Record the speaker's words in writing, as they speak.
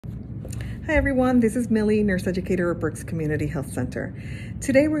Hi everyone, this is Millie, Nurse Educator at Brooks Community Health Center.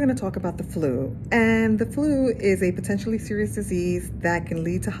 Today we're going to talk about the flu. And the flu is a potentially serious disease that can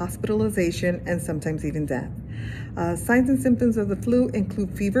lead to hospitalization and sometimes even death. Signs and symptoms of the flu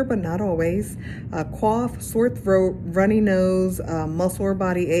include fever, but not always, cough, sore throat, runny nose, muscle or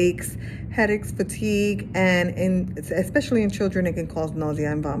body aches, headaches, fatigue, and especially in children, it can cause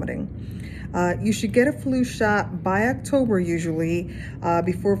nausea and vomiting. You should get a flu shot by October usually,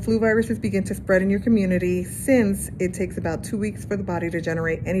 before flu viruses begin to spread in your community, since it takes about 2 weeks for the body to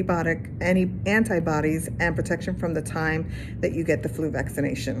generate any antibodies and protection from the time that you get the flu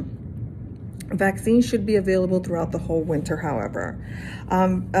vaccination. Vaccines should be available throughout the whole winter, however.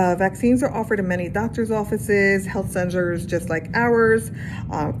 Vaccines are offered in many doctor's offices, health centers just like ours,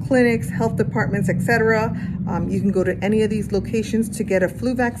 clinics, health departments, etc. You can go to any of these locations to get a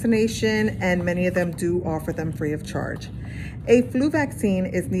flu vaccination, and many of them do offer them free of charge. A flu vaccine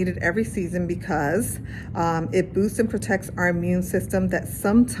is needed every season because it boosts and protects our immune system that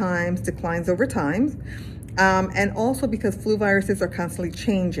sometimes declines over time. And also because flu viruses are constantly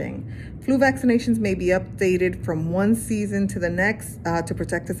changing. Flu vaccinations may be updated from one season to the next to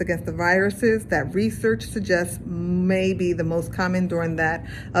protect us against the viruses that research suggests may be the most common during that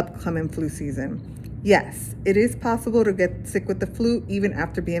upcoming flu season. Yes, it is possible to get sick with the flu even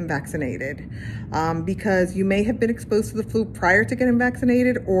after being vaccinated, because you may have been exposed to the flu prior to getting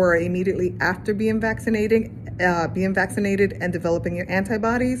vaccinated or immediately after being vaccinated and developing your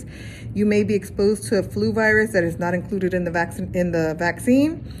antibodies. You may be exposed to a flu virus that is not included in the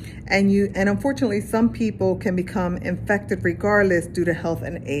vaccine, and unfortunately some people can become infected regardless due to health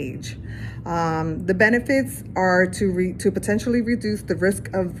and age. The benefits are to potentially reduce the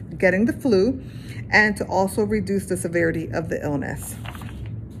risk of getting the flu and to also reduce the severity of the illness.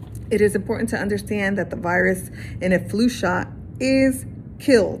 It is important to understand that the virus in a flu shot is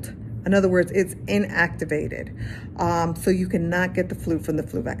killed. In other words, it's inactivated. So you cannot get the flu from the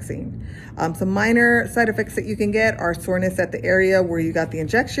flu vaccine. Some minor side effects that you can get are soreness at the area where you got the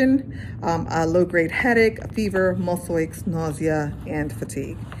injection, a low-grade headache, a fever, muscle aches, nausea, and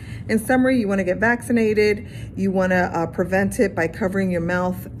fatigue. In summary, you want to get vaccinated. You want to prevent it by covering your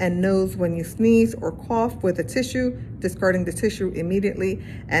mouth and nose when you sneeze or cough with a tissue, discarding the tissue immediately,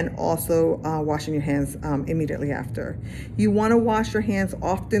 and also washing your hands immediately after. You want to wash your hands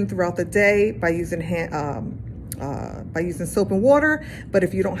often throughout the day by using soap and water, but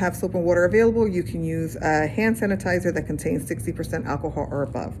if you don't have soap and water available, you can use a hand sanitizer that contains 60% alcohol or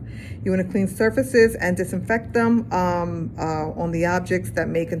above. You want to clean surfaces and disinfect them on the objects that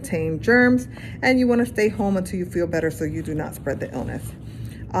may contain germs, and you want to stay home until you feel better so you do not spread the illness.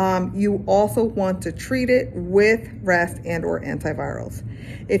 You also want to treat it with rest and or antivirals.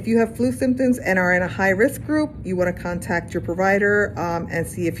 If you have flu symptoms and are in a high risk group, you want to contact your provider and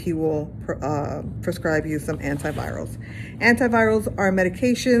see if he will prescribe you some antivirals. Antivirals are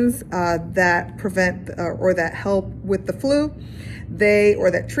medications that prevent or that help with the flu.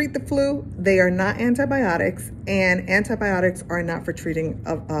 That treat the flu. They are not antibiotics, and antibiotics are not for treating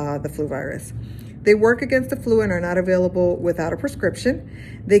the flu virus. They work against the flu and are not available without a prescription.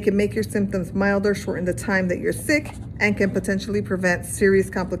 They can make your symptoms milder, shorten the time that you're sick, and can potentially prevent serious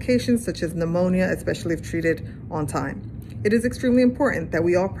complications such as pneumonia, especially if treated on time. It is extremely important that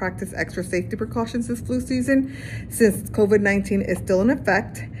we all practice extra safety precautions this flu season, since COVID-19 is still in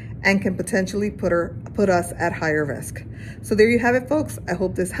effect and can potentially put us at higher risk. So there you have it, folks. I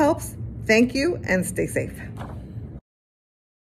hope this helps. Thank you, and stay safe.